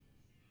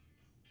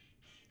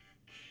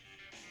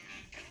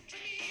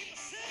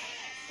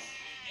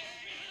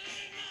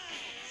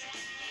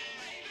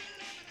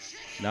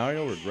Now I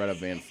know where Greta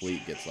Van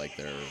Fleet gets like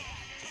their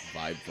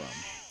vibe from.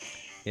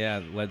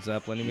 Yeah, Led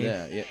Zeppelin, you mean?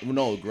 Yeah. Well,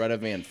 no, Greta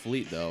Van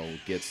Fleet though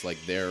gets like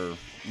their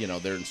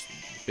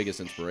biggest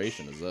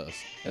inspiration is this,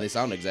 and they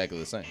sound exactly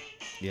the same.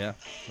 Yeah.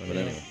 But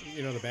anyway.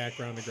 You know the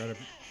background of Greta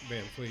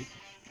Van Fleet?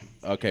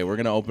 Okay, we're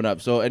gonna open up.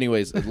 So,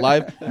 anyways,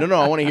 live.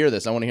 No, I want to hear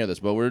this.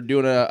 But we're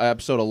doing an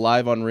episode of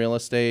Live on Real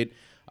Estate,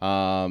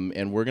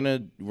 and we're gonna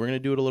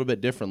do it a little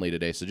bit differently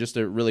today. So, just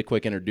to really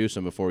quick introduce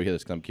him before we hear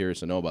this, because I'm curious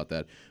to know about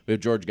that. We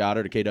have George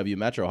Goddard of KW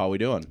Metro. How we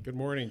doing? Good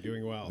morning.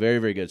 Doing well. Very,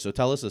 very good. So,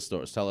 tell us the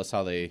stories. Tell us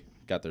how they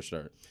got their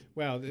start.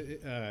 Well,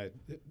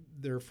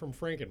 they're from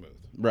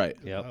Frankenmuth. Right.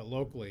 Yep.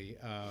 Locally.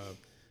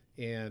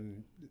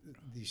 And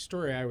the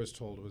story I was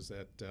told was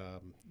that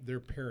their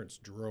parents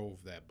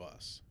drove that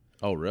bus.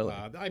 Oh, really?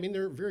 I mean,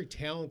 they're very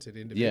talented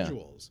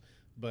individuals,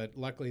 but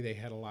luckily they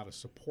had a lot of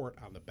support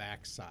on the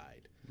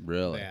backside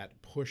Really? that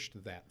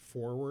pushed that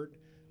forward,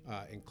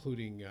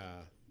 including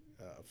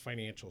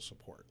financial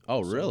support.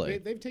 Oh, So really?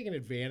 they've taken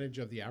advantage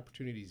of the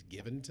opportunities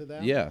given to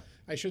them. Yeah.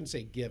 I shouldn't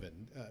say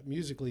given.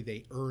 Musically,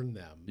 they earn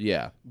them.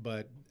 Yeah.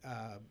 But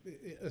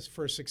as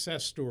for a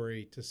success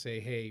story to say,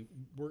 hey,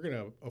 we're going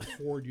to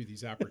afford you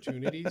these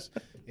opportunities,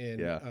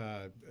 and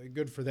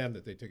good for them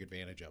that they took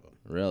advantage of them.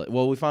 Really?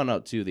 Well, we found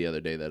out, too, the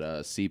other day that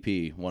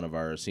CP, one of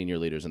our senior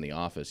leaders in the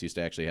office, used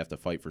to actually have to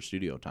fight for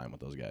studio time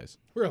with those guys.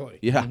 Really?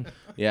 Yeah.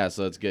 Yeah,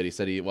 so it's good. He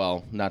said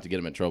not to get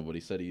him in trouble, but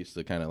he said he used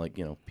to kind of like,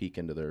 peek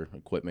into their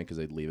equipment because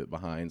they'd leave it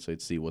behind, so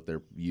he'd see what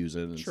they're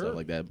using and stuff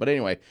like that. But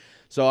anyway,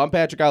 so I'm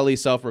Patrick Ali,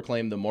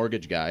 self-proclaimed the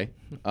mortgage guy.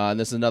 And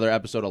this is another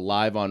episode of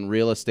Live on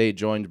Real Estate,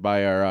 joined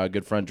by our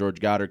good friend George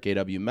Goddard,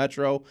 KW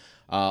Metro.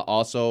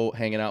 Also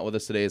hanging out with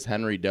us today is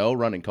Henry Doe,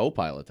 running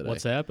co-pilot today.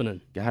 What's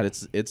happening? God,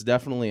 it's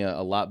definitely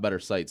a lot better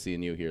sight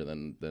seeing you here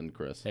than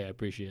Chris. Hey, I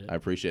appreciate it. I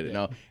appreciate it.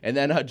 No, and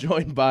then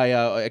joined by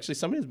actually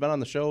somebody who's been on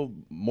the show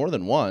more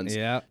than once.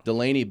 Yeah.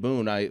 Delaney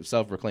Boone, I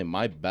self-proclaim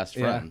my best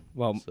friend. Yeah.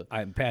 Well, So-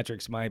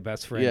 Patrick's my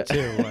best friend, Yeah.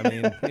 too. I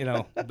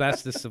mean,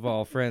 bestest of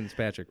all friends,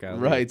 Patrick.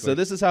 Right. So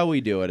this is how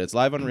we do it. It's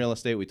Live on Real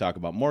Estate. We talk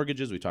about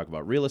mortgages. We talk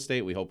about real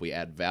estate. We hope we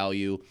add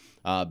value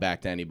back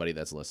to anybody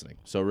that's listening.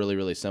 So really,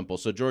 really simple.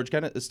 So George,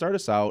 kind of start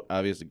us out.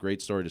 Obviously,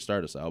 great story to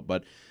start us out.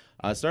 But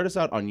start us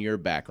out on your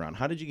background.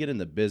 How did you get in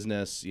the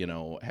business?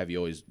 Have you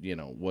always,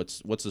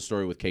 what's the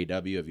story with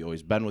KW? Have you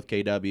always been with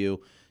KW?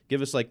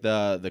 Give us like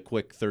the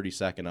quick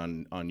 30-second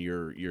on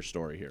your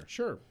story here.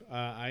 Sure.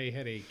 I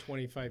had a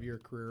 25-year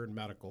career in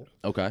medical.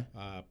 Okay.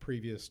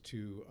 Previous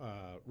to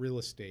real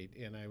estate,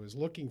 and I was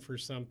looking for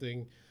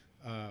something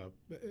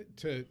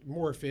to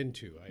morph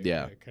into. I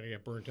kind of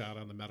got burnt out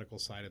on the medical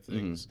side of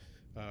things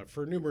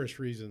for numerous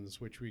reasons,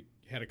 which we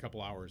had a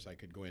couple hours I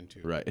could go into.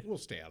 Right. We'll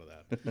stay out of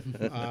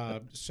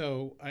that.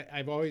 So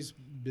I've always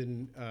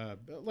been,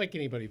 like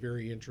anybody,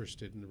 very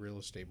interested in the real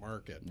estate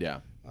market. Yeah.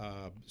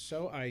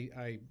 So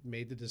I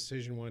made the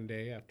decision one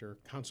day after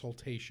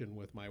consultation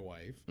with my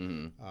wife,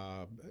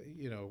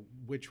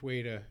 which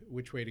way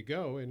to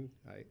go, and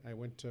I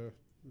went to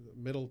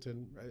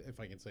Middleton, if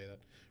I can say that,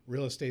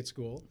 real estate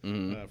school.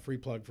 Free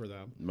plug for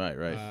them. Right.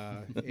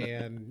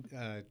 And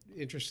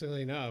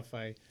interestingly enough,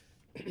 I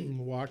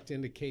walked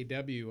into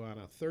KW on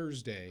a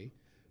Thursday,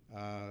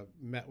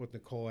 met with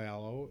Nicole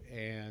Allo,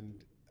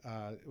 and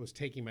was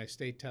taking my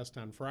state test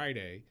on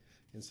Friday,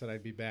 and said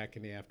I'd be back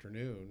in the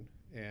afternoon,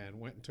 and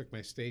went and took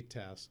my state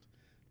test,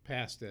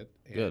 passed it,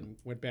 and Good.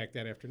 went back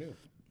that afternoon.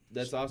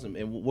 That's awesome.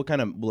 And what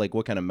kind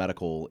of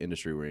medical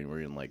industry were you in? Were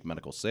you in like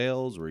medical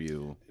sales? Were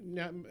you?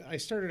 Now, I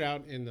started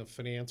out in the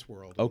finance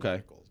world. Okay.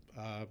 Medical.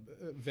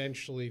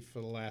 Eventually, for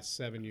the last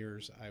 7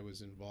 years, I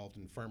was involved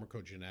in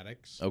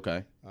pharmacogenetics,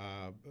 Okay.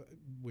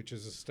 which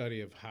is a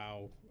study of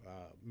how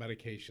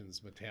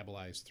medications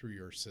metabolize through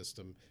your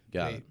system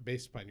Got it.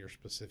 based upon your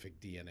specific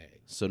DNA.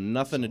 So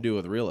nothing to do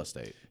with real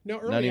estate. No,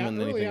 Not early even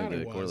on anything it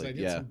to was. correlate. I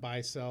did Yeah. some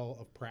buy-sell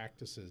of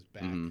practices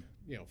back,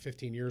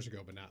 15 years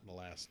ago, but not in the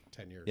last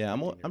 10 years. Yeah,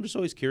 15 I'm years. just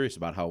always curious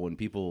about how when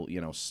people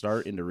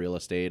start into real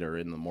estate or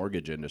in the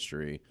mortgage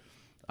industry,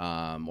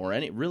 or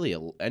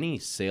any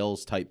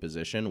sales type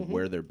position,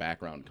 where their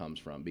background comes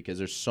from, because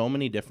there's so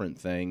many different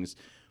things.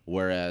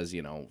 Whereas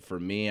for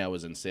me, I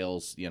was in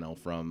sales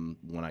from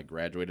when I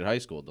graduated high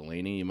school.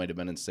 Delaney, you might have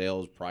been in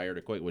sales prior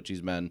to Quick, which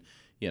he's been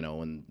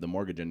in the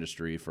mortgage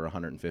industry for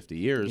 150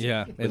 years.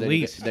 Yeah, But at then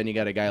least. then you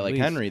got a guy like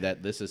least. Henry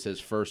that this is his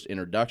first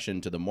introduction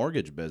to the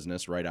mortgage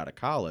business right out of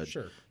college.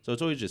 Sure. So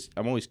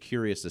I'm always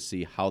curious to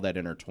see how that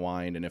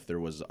intertwined, and if there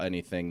was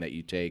anything that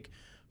you take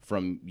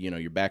from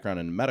your background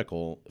in the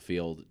medical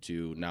field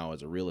to now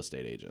as a real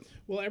estate agent.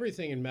 Well,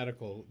 everything in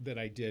medical that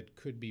I did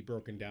could be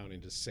broken down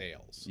into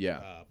sales.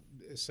 Yeah.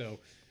 So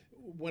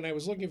when I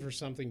was looking for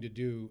something to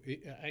do,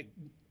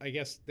 I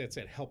guess that's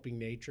that helping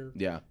nature.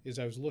 Yeah. Is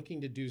I was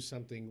looking to do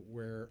something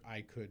where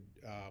I could,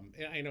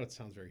 and I know it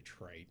sounds very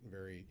trite,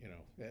 very,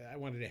 I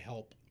wanted to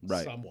help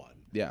Right. someone.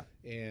 Yeah.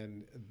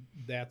 And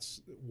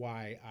that's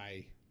why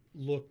I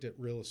looked at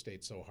real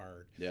estate so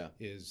hard. Yeah.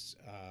 Is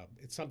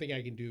it's something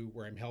I can do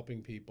where I'm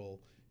helping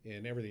people,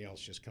 and everything else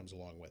just comes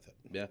along with it.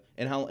 Yeah.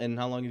 And how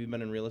long have you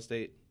been in real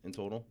estate in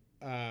total?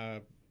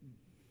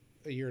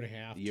 a year and a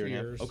half, Year 2 and a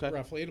half, years, okay.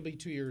 roughly. It'll be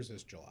 2 years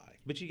this July.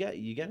 But you got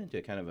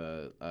into kind of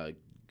a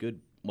good.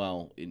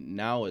 Well,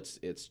 now it's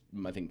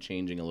I think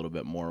changing a little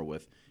bit more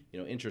with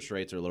interest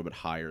rates are a little bit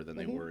higher than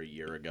they were a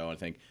year ago, I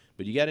think.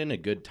 But you got in a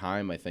good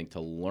time, I think,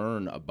 to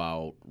learn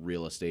about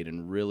real estate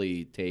and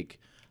really take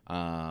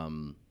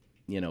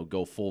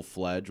go full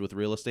fledged with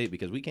real estate,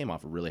 because we came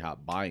off a really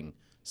hot buying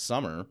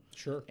summer.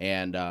 Sure.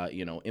 And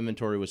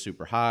inventory was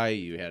super high.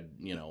 You had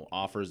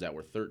offers that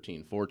were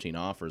 13, 14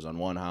 offers on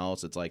one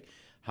house. It's like,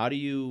 how do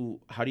you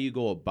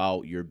go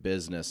about your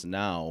business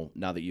now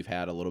that you've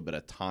had a little bit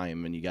of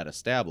time and you got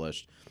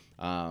established,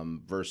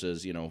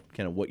 versus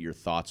kind of what your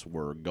thoughts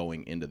were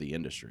going into the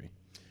industry?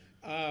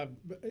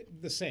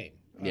 The same.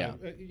 Yeah.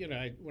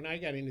 When I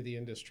got into the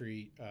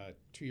industry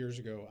 2 years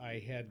ago,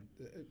 I had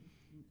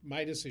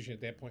my decision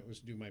at that point was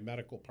to do my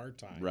medical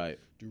part-time, Right.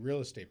 do real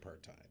estate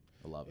part-time.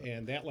 I love it.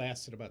 And that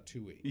lasted about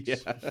 2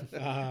 weeks.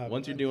 Yeah.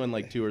 Once you're doing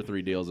like 2 or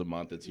 3 deals a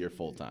month, it's your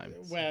full time.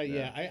 Well,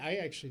 yeah, I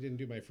actually didn't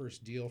do my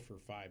first deal for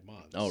 5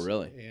 months. Oh,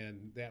 really?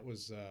 And that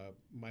was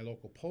my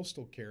local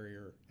postal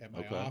carrier at my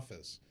Okay.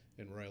 office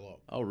in Royal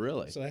Oak. Oh,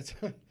 really? So that's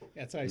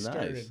how I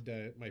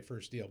started my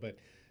first deal. But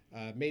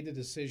made the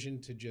decision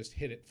to just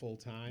hit it full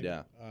time.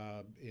 Yeah.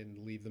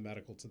 And leave the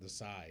medical to the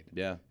side.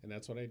 Yeah. And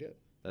that's what I did.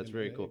 That's And,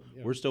 very cool. you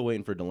know. We're still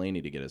waiting for Delaney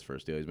to get his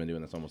first deal. He's been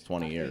doing this almost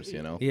 20 years,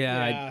 Yeah,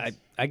 Yeah.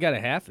 I got a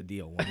half a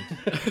deal once.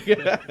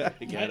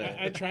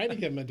 I tried to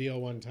give him a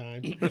deal one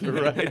time.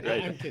 Right.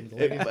 I'm kidding. The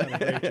lady's done a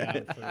great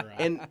job for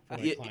my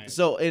Yeah, clients.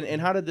 so and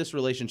how did this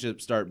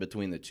relationship start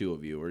between the two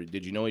of you? Or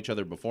did you know each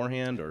other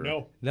beforehand? Or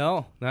No.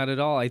 No, not at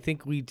all. I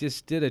think we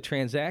just did a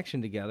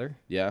transaction together,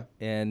 Yeah.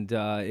 and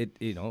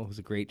it was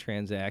a great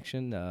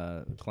transaction.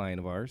 A client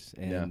of ours,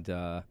 and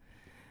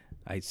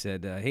I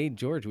said, "Hey,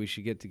 George, we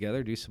should get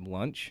together, do some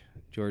lunch."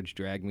 George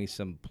dragged me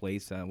some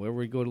place. Where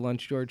we go to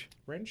lunch, George?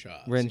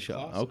 Renshaw.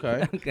 Renshaw.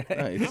 Okay.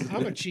 Okay. Nice.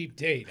 I'm a cheap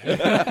date.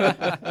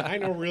 I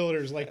know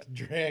realtors like to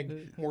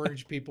drag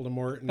mortgage people to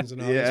Morton's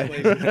and all Yeah.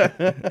 these places.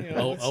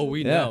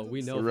 We Yeah. know.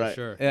 We know Right. for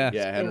sure. Yeah.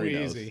 Yeah, Henry so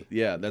knows. easy.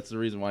 Yeah, that's the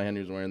reason why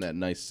Henry's wearing that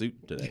nice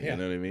suit today. Yeah. You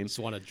know what I mean? Just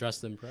want to dress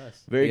to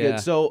impress. Very Yeah.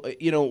 good. So,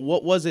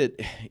 what was it?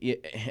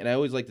 And I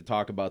always like to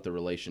talk about the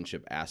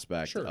relationship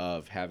aspect Sure.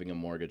 of having a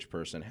mortgage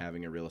person,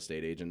 having a real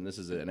estate agent. And this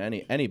is in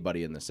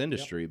anybody in this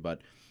industry, but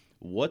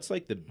what's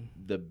like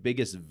the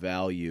biggest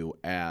value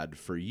add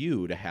for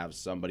you to have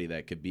somebody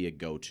that could be a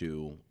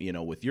go-to,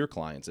 with your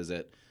clients? Is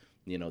it,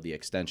 the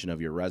extension of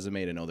your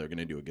resume to know they're going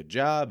to do a good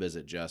job? Is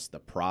it just the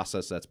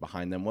process that's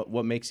behind them?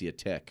 What makes you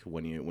tick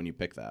when you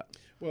pick that?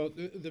 Well,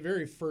 the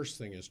very first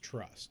thing is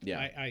trust. Yeah.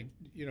 I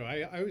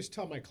always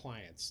tell my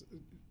clients,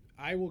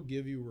 I will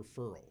give you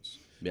referrals.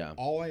 Yeah.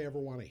 All I ever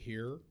want to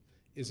hear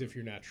is if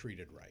you're not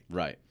treated right.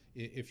 Right.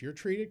 If you're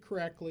treated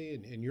correctly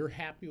and you're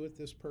happy with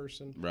this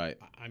person, Right.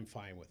 I'm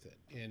fine with it.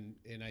 And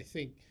I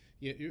think,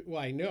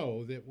 I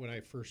know that when I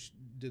first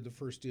did the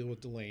first deal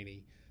with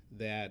Delaney,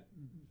 that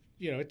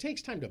it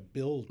takes time to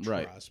build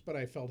Right. trust, but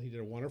I felt he did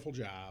a wonderful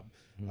job.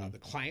 The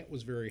client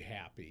was very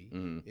happy,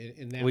 and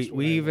that's We what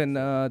we I even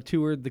look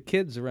toured the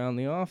kids around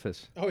the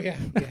office. for. Oh yeah,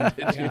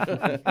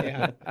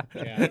 yeah.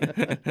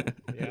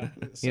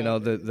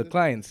 The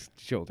client's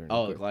children.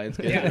 Oh, the clients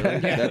get Yeah. it. Really?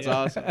 Yeah. That's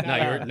awesome.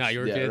 Not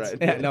your Yeah, kids. right.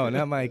 Yeah, no,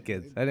 not my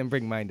kids. I didn't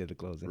bring mine to the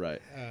closing.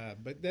 Right.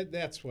 But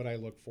that's what I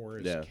look for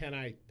is Yeah. can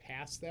I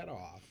pass that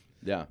off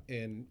Yeah.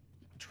 and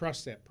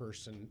trust that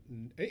person?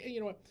 And you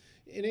know what?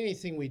 In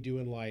anything we do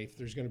in life,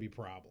 there's going to be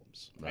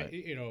problems. Right.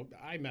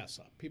 I mess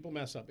up. People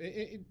mess up.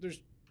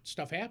 There's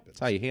stuff happens. That's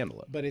how you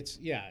handle it. But it's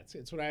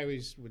what I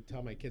always would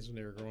tell my kids when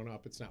they were growing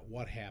up. It's not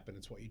what happened;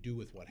 it's what you do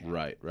with what happened.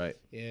 Right. Right.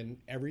 And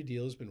every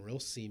deal has been real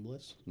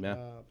seamless.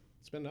 Yeah.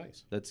 It's been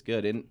nice. That's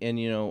good. And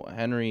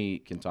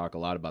Henry can talk a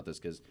lot about this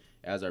because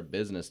as our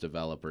business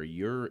developer,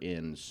 you're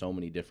in so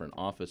many different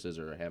offices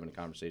or having a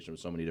conversation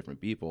with so many different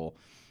people.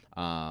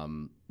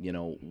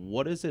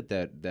 What is it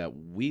that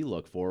we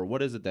look for?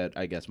 What is it that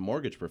I guess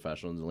mortgage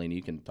professionals, Delaney,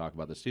 you can talk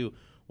about this too.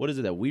 What is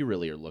it that we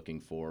really are looking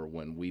for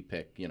when we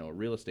pick, a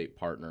real estate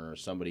partner or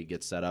somebody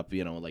gets set up,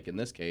 like in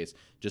this case,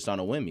 just on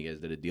a whim? You guys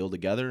did a deal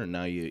together and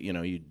now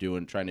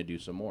you're trying to do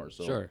some more.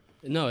 So Sure.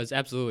 No, it's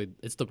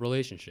the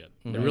relationship.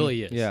 It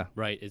really is. Yeah.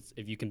 Right. It's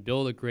if you can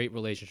build a great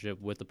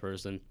relationship with the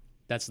person,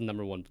 that's the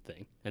number one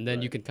thing. And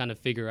then you Right. can kind of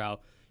figure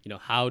out,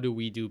 how do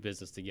we do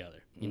business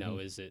together?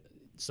 Is it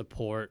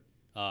support?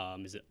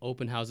 Is it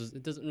open houses?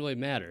 It doesn't really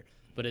matter.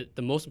 But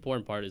the most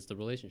important part is the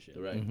relationship.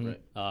 Right,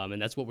 right.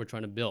 And that's what we're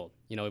trying to build.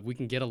 If we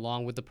can get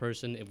along with the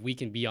person, if we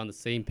can be on the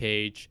same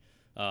page,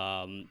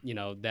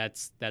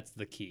 that's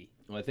the key.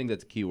 Well, I think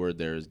that's a key word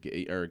there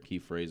or a key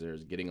phrase there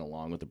is getting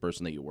along with the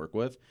person that you work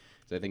with.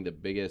 So I think the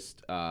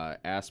biggest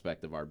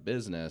aspect of our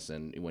business,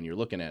 and when you're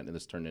looking at, and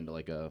this turned into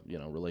like a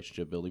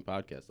relationship building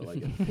podcast. I like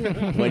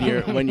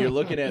it. when you're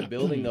looking at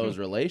building those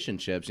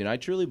relationships, I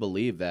truly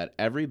believe that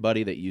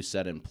everybody that you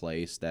set in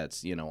place,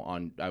 that's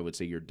on, I would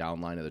say, your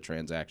downline of the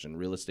transaction,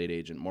 real estate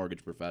agent,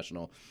 mortgage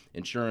professional,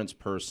 insurance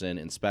person,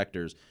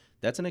 inspectors.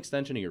 That's an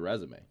extension of your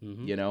resume,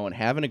 and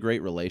having a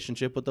great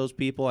relationship with those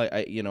people.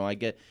 I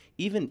get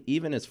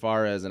even as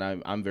far as, and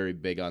I'm very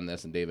big on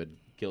this, and David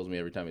kills me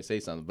every time I say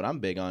something, but I'm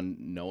big on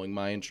knowing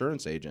my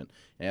insurance agent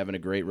and having a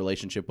great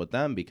relationship with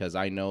them, because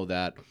I know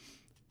that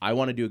I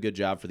want to do a good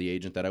job for the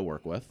agent that I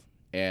work with.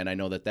 And I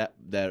know that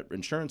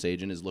insurance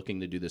agent is looking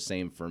to do the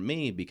same for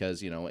me,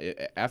 because,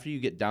 after you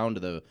get down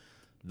to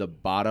the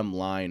bottom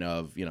line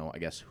of, I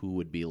guess who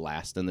would be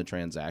last in the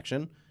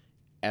transaction,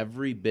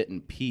 every bit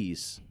and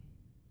piece,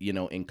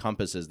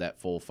 encompasses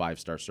that full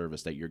 5-star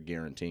service that you're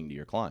guaranteeing to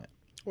your client.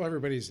 Well,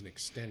 everybody's an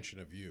extension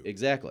of you.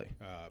 Exactly.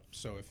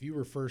 So if you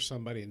refer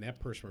somebody and that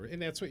person,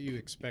 and that's what you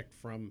expect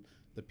from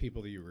the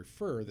people that you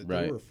refer, that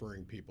Right. they're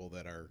referring people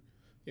that are,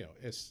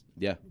 as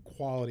Yeah.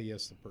 quality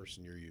as the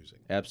person you're using.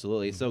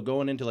 Absolutely. So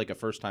going into like a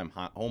first-time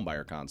home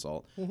buyer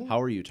consult, Mm-hmm. how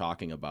are you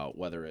talking about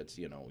whether it's,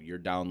 your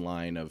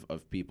downline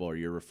of people or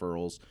your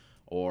referrals,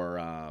 or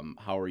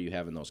how are you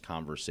having those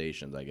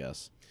conversations, I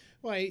guess?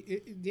 Well,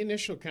 the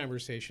initial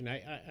conversation,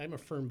 I'm a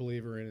firm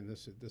believer in, and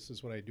this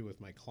is what I do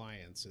with my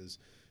clients, is,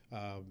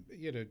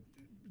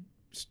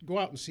 go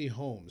out and see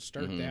homes.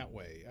 Start Mm-hmm. that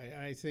way.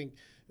 I think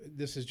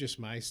this is just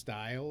my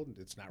style.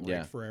 It's not right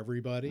Yeah. for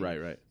everybody.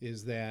 Right.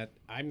 Is that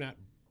I'm not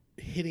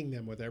hitting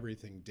them with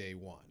everything day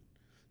one.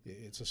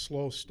 It's a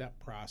slow step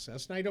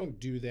process, and I don't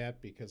do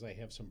that because I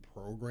have some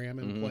program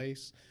in Mm-hmm.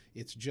 place.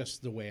 It's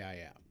just the way I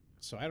am.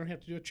 So I don't have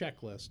to do a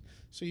checklist.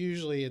 So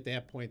usually at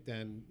that point,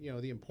 then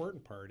the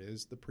important part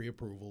is the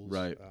pre-approvals.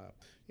 Right.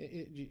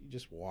 You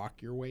just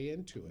walk your way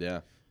into it. Yeah.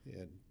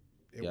 And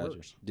it Gotcha.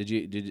 works.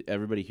 Did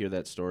everybody hear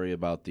that story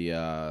about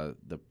the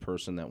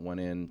person that went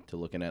in to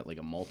looking at like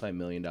a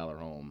multi-million-dollar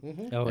home,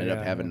 Oh, ended up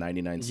yeah. having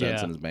 99 cents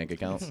Yeah. in his bank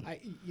account?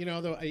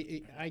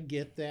 I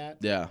get that.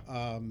 Yeah.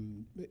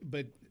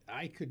 But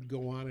I could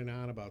go on and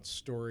on about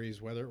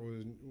stories, whether it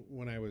was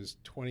when I was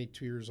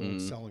 22 years old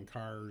selling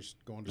cars,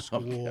 going to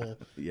school.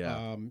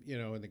 Yeah.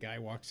 And the guy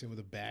walks in with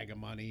a bag of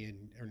money,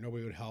 or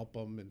nobody would help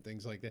him, and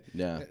things like that.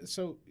 Yeah.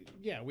 So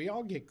yeah, we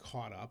all get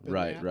caught up in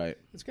Right, that. right.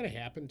 It's going to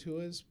happen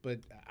to us, but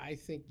I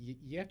think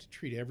you have to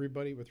treat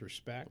everybody with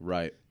respect.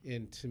 Right.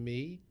 And to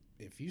me,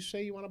 if you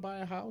say you want to buy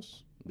a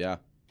house, Yeah.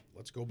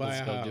 let's go buy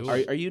Let's a go house. do Are,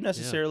 it. are you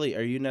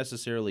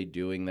necessarily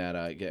doing that?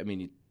 I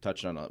mean, you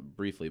touched on it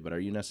briefly, but are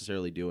you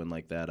necessarily doing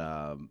like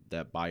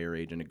that buyer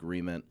agent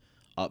agreement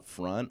up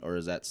front, or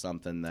is that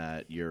something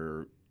that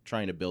you're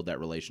trying to build that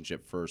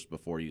relationship first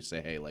before you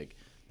say, hey, like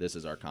this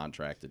is our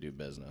contract to do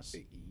business?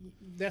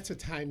 That's a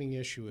timing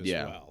issue as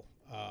Yeah. well.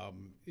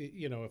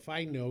 If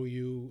I know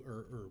you,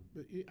 or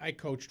I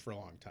coached for a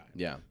long time.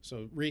 Yeah.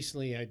 So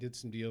recently I did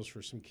some deals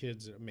for some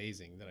kids,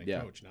 amazing, that I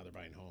Yeah. coach. Now they're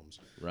buying homes.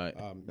 Right.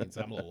 Means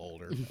I'm a little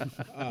older.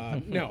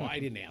 No, I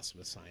didn't ask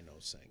them to sign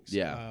those things.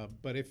 Yeah.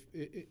 But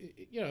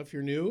if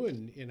you're new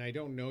and I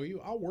don't know you,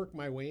 I'll work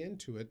my way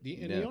into it. The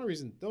Yeah. only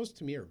reason, those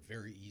to me are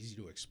very easy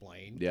to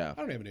explain. Yeah.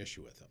 I don't have an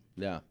issue with them.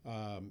 Yeah.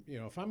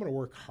 If I'm going to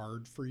work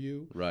hard for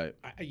you, Right.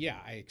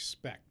 I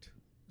expect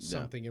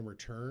something in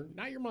return.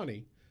 Not your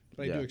money,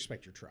 but I Yeah. do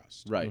expect your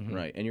trust. Right.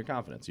 Right. And your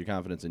confidence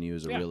in you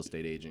as a Yeah. real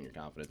estate agent, your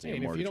confidence in Hey, your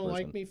and if mortgage you don't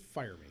person. like me,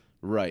 fire me.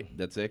 Right.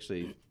 That's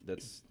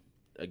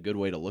a good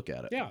way to look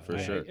at it. Yeah, For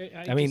sure.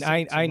 I mean, just-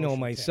 it's I know emotional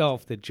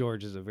myself that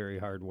George is a very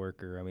hard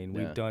worker. I mean,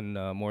 Yeah. we've done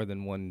more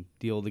than one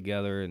deal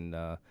together, and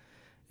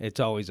it's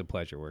always a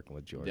pleasure working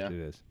with George. Yeah. It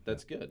is.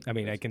 That's good. I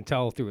mean, I can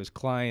tell through his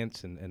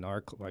clients and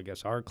our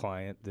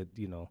client that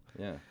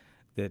Yeah.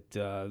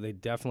 that they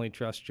definitely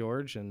trust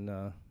George, and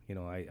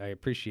I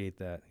appreciate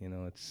that.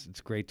 It's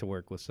great to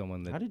work with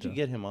someone that. How did you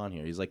get him on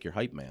here? He's like your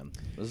hype man.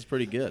 This is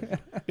pretty good.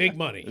 Big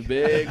money.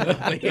 Big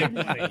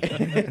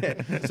money.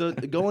 So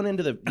going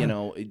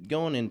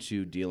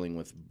into dealing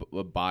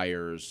with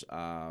buyers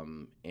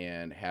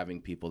and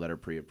having people that are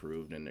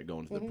pre-approved and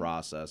going through the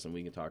process, and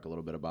we can talk a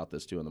little bit about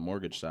this too on the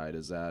mortgage side,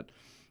 is that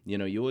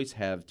you always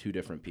have two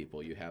different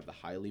people. You have the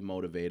highly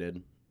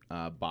motivated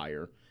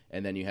buyer,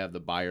 and then you have the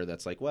buyer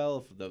that's like,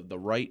 well, if the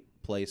right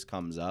place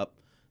comes up,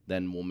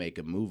 then we'll make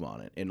a move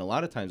on it. And a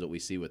lot of times what we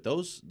see with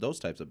those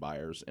types of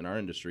buyers in our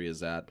industry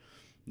is that,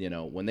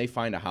 when they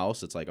find a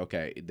house, it's like,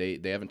 okay, they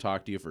haven't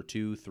talked to you for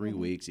 2-3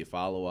 weeks. You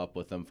follow up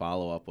with them,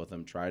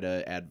 try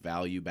to add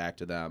value back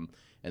to them.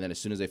 And then as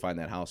soon as they find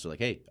that house, they're like,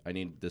 hey, I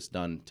need this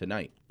done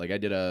tonight. Like I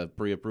did a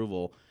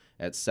pre-approval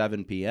at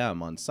 7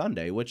 p.m. on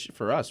Sunday, which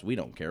for us, we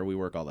don't care. We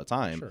work all the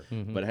time. Sure.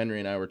 But Henry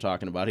and I were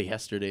talking about it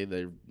yesterday.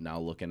 They're now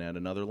looking at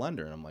another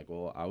lender. And I'm like,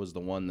 well, I was the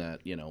one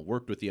that,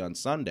 worked with you on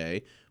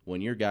Sunday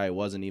when your guy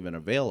wasn't even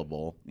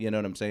available. You know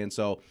what I'm saying?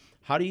 So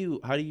how do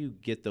you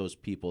get those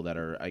people that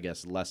are, I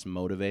guess, less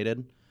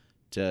motivated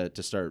to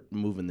start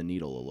moving the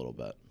needle a little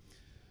bit?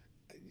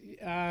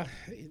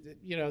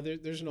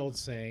 There's an old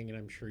saying, and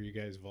I'm sure you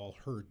guys have all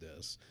heard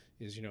this,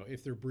 is,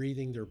 if they're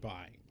breathing, they're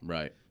buying.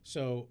 Right.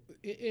 So,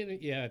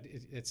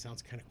 it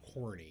sounds kind of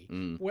corny.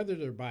 Whether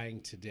they're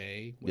buying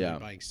today, whether Yeah. they're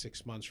buying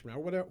 6 months from now,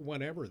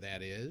 whenever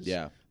that is,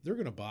 Yeah. they're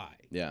going to buy.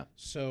 Yeah.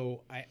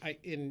 So,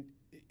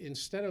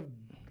 instead of,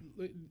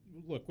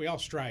 look, we all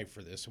strive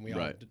for this, and we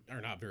Right. all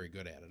are not very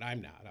good at it.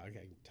 I'm not. I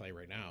can tell you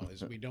right now,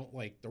 is we don't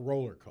like the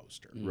roller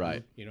coaster.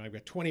 Right. I've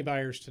got 20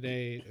 buyers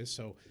today,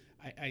 so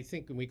I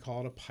think when we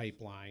call it a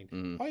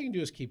pipeline, all you can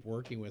do is keep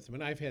working with them.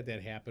 And I've had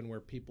that happen where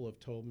people have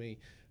told me,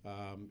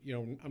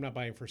 I'm not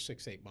buying for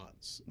 6-8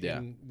 months. Yeah.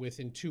 And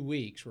within 2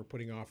 weeks, we're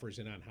putting offers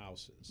in on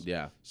houses.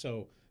 Yeah.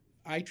 So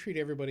I treat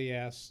everybody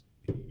as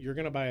you're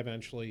going to buy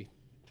eventually.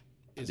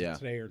 Is Yeah. it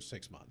today or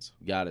 6 months?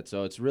 Got it.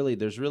 So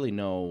there's really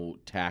no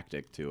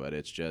tactic to it.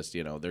 It's just,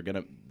 they're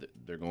going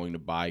to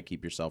buy,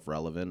 keep yourself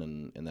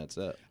relevant, and that's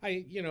it.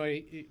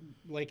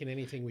 Like in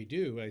anything we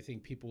do, I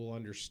think people will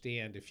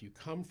understand if you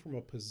come from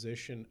a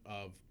position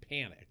of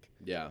panic,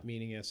 Yeah.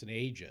 meaning as an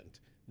agent,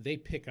 they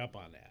pick up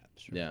on that.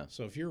 Yeah.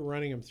 So if you're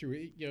running them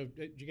through,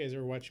 did you guys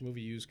ever watch the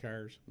movie Used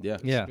Cars? Yeah.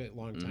 Yeah. It's been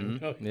a long time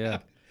ago. Yeah.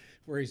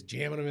 Where he's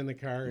jamming them in the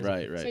cars.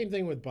 Right. Same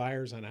thing with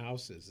buyers on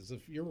houses. Is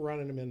if you're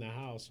running them in the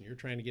house and you're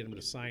trying to get them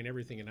to sign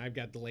everything, and I've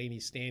got Delaney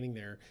standing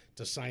there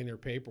to sign their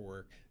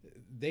paperwork,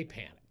 they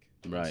panic.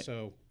 Right.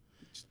 So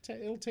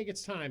it'll take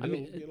its time.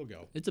 It'll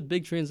go. It's a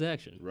big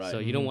transaction, Right. so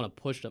you don't want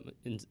to push them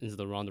into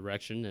the wrong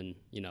direction, and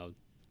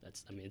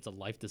it's a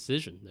life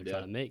decision they're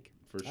trying to make.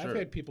 For sure. I've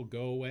had people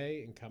go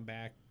away and come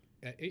back.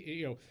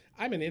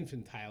 I'm an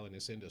infantile in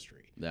this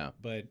industry. Yeah.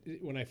 But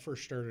when I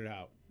first started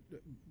out,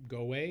 go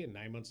away, and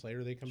 9 months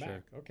later they come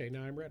back. Okay,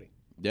 now I'm ready.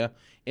 Yeah.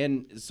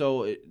 And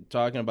so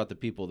talking about the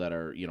people that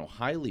are,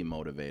 highly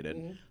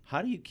motivated,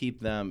 how do you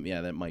keep them?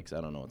 Yeah, that Mike's,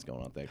 I don't know what's going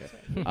on with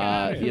that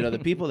guy. The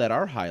people that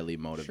are highly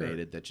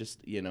motivated that just,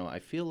 I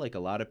feel like a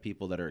lot of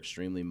people that are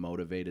extremely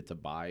motivated to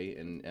buy,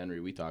 and Henry,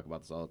 we talk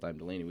about this all the time,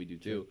 Delaney, we do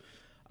too.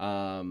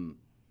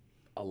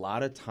 A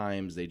lot of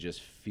times they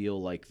just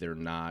feel like they're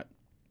not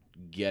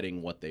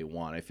getting what they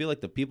want. I feel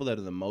like the people that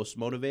are the most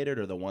motivated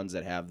are the ones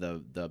that have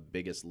the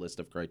biggest list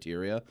of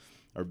criteria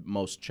or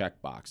most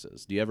check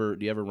boxes. Do you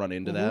ever run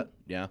into that?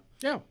 Yeah.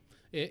 Yeah.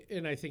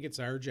 And I think it's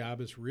our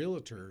job as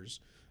realtors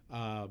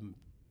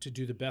to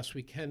do the best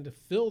we can to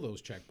fill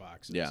those check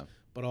boxes. Yeah.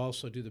 But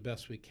also do the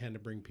best we can to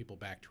bring people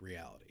back to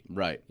reality.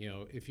 Right.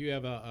 If you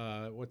have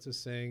what's this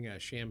saying, a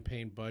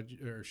champagne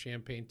budget or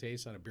champagne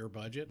taste on a beer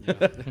budget,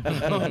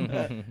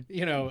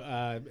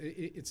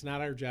 it's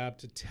not our job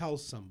to tell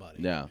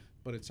somebody. Yeah.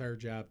 But it's our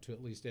job to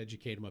at least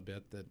educate them a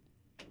bit that.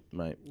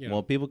 Right.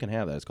 Well, people can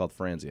have that. It's called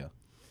Franzia.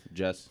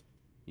 Jess,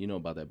 you know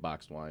about that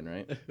boxed wine,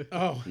 right?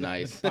 Oh,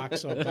 Nice.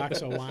 box of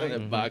wine.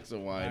 That box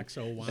of wine. Box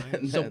of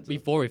wine. So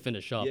before we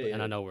finish up, Yeah.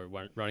 and I know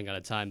we're running out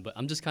of time, but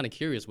I'm just kind of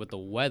curious with the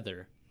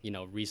weather,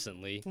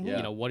 recently.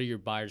 Yeah. What are your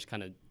buyers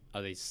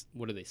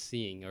what are they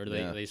seeing? Are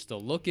they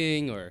still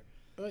looking or?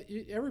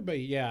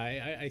 Everybody,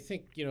 I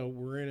think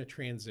we're in a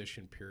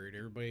transition period.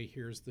 Everybody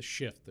hears the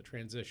shift, the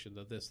transition,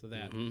 the this, the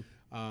that.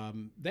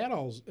 That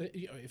all.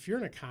 If you're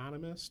an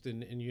economist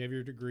and you have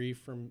your degree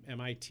from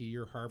MIT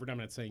or Harvard, I'm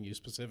not saying you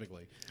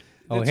specifically.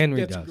 Oh,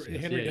 Henry does.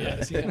 Yes. Henry Yeah.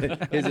 does.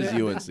 Yeah. His is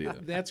UNC.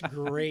 Though. That's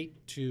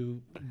great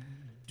to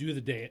do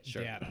the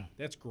data.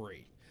 That's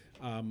great.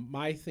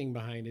 My thing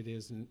behind it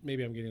is, and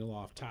maybe I'm getting a little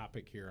off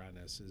topic here on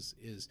this,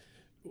 is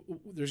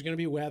there's going to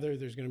be weather,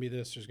 there's going to be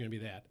this, there's going to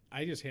be that.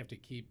 I just have to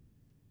keep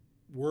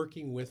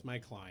working with my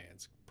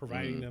clients,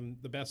 providing them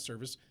the best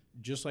service,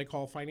 just like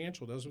Hall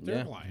Financial does with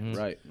their clients.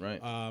 Right.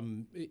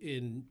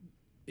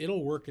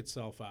 It'll work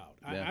itself out.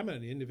 Yeah. I'm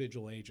an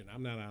individual agent.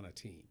 I'm not on a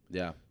team.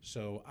 Yeah.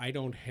 So I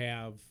don't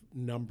have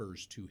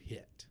numbers to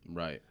hit.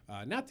 Right.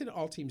 Not that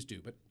all teams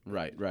do, but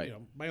Right.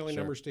 my only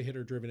numbers to hit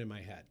are driven in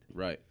my head.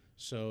 Right.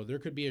 So there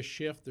could be a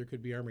shift, there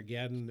could be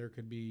Armageddon, there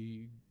could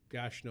be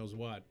gosh knows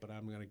what, but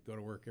I'm going to go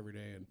to work every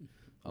day and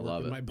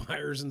work with my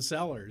buyers and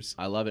sellers.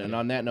 I love it. And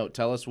on that note,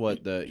 tell us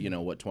what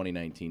what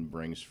 2019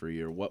 brings for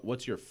you.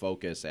 What's your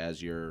focus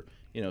as you're,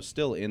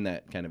 still in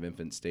that kind of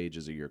infant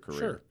stages of your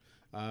career?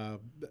 Sure.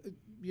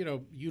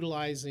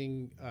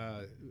 Utilizing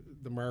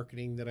the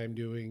marketing that I'm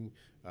doing,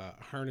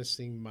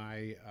 harnessing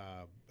my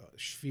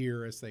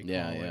sphere, as they call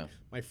it,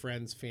 my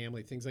friends,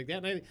 family, things like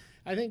that. And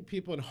I think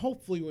people, and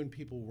hopefully when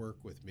people work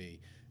with me,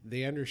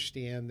 they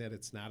understand that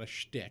it's not a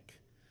shtick.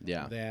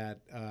 Yeah. That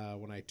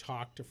when I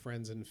talk to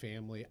friends and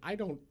family, I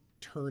don't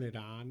turn it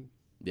on.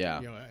 Yeah.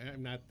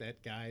 I'm not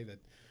that guy that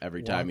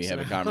every time you walks have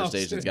a in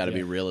conversation, it's got to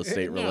be real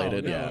estate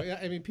related. No. Yeah.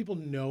 I mean, people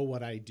know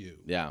what I do.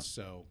 Yeah.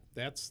 So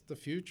that's the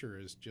future,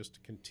 is just to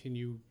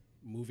continue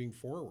moving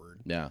forward.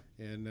 Yeah.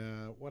 And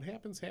what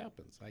happens.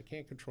 I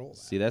can't control that.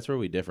 See, that's where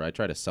we differ. I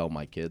try to sell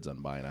my kids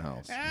on buying a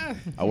house.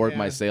 I work yeah.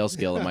 my sales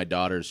skill, and my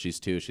daughter, she's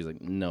 2. She's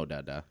like, no,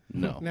 Dada,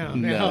 no. No,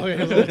 a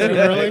little too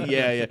early.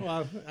 Yeah.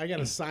 Well, I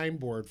got a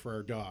signboard for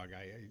our dog.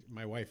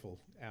 My wife will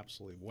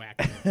absolutely whack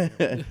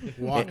it.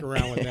 Walk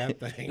around with that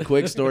thing.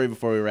 Quick story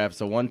before we wrap.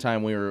 So one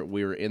time we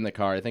were in the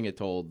car. I think I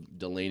told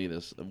Delaney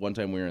this. One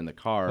time we were in the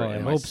car. Well, and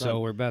I my hope son, so.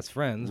 We're best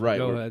friends. Right,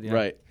 Go ahead. Yeah.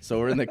 right. So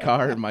we're in the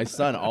car, and my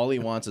son, all he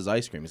wants is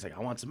ice cream. He's like, I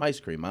want some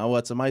ice cream. I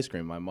want some ice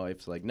cream. My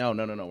wife's like, no,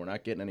 we're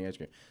not getting any ice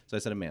cream. So I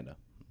said, Amanda,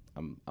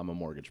 I'm a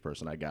mortgage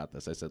person. I got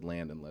this. I said,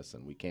 Landon,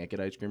 listen, we can't get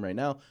ice cream right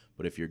now,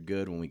 but if you're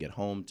good, when we get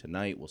home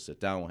tonight, we'll sit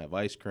down, we'll have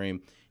ice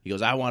cream. He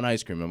goes, I want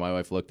ice cream. And my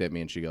wife looked at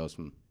me, and she goes,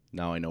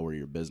 Now I know where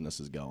your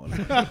business is going.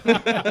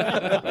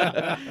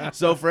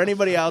 So for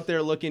anybody out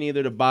there looking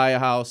either to buy a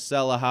house,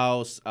 sell a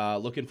house,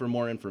 looking for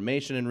more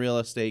information in real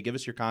estate, give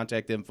us your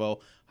contact info.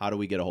 How do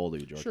we get a hold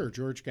of you, George? Sure,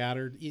 George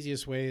Goddard.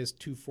 Easiest way is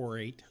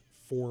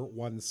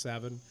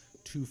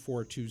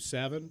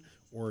 248-417-2427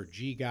 or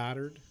G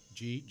Goddard,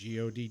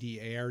 Goddard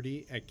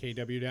at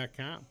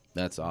kw.com.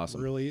 That's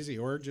awesome. Real easy.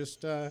 Or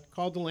just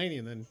call Delaney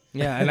and then.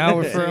 Yeah, and I'll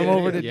refer him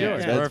over to Yeah,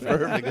 George. That's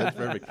perfect. That's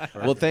perfect.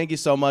 Well, thank you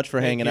so much for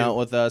hanging you. out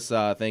with us.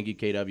 Thank you,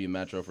 KW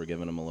Metro, for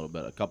giving them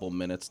a couple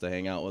minutes to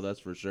hang out with us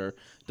for sure.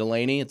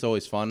 Delaney, it's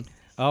always fun.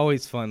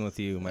 Always fun with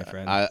you, my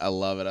friend. I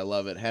love it. I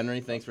love it.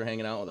 Henry, thanks for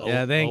hanging out with us.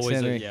 Yeah, thanks,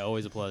 always Henry.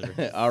 always a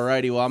pleasure. All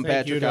righty. Well, I'm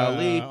Thank you Patrick to,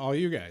 Ali. all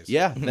you guys.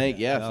 Yeah, thank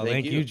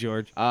you,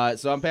 George.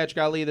 So I'm Patrick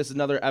Ali. This is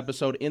another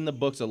episode in the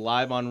books of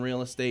Live on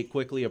Real Estate,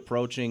 quickly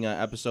approaching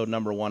episode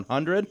number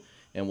 100,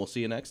 and we'll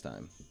see you next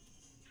time.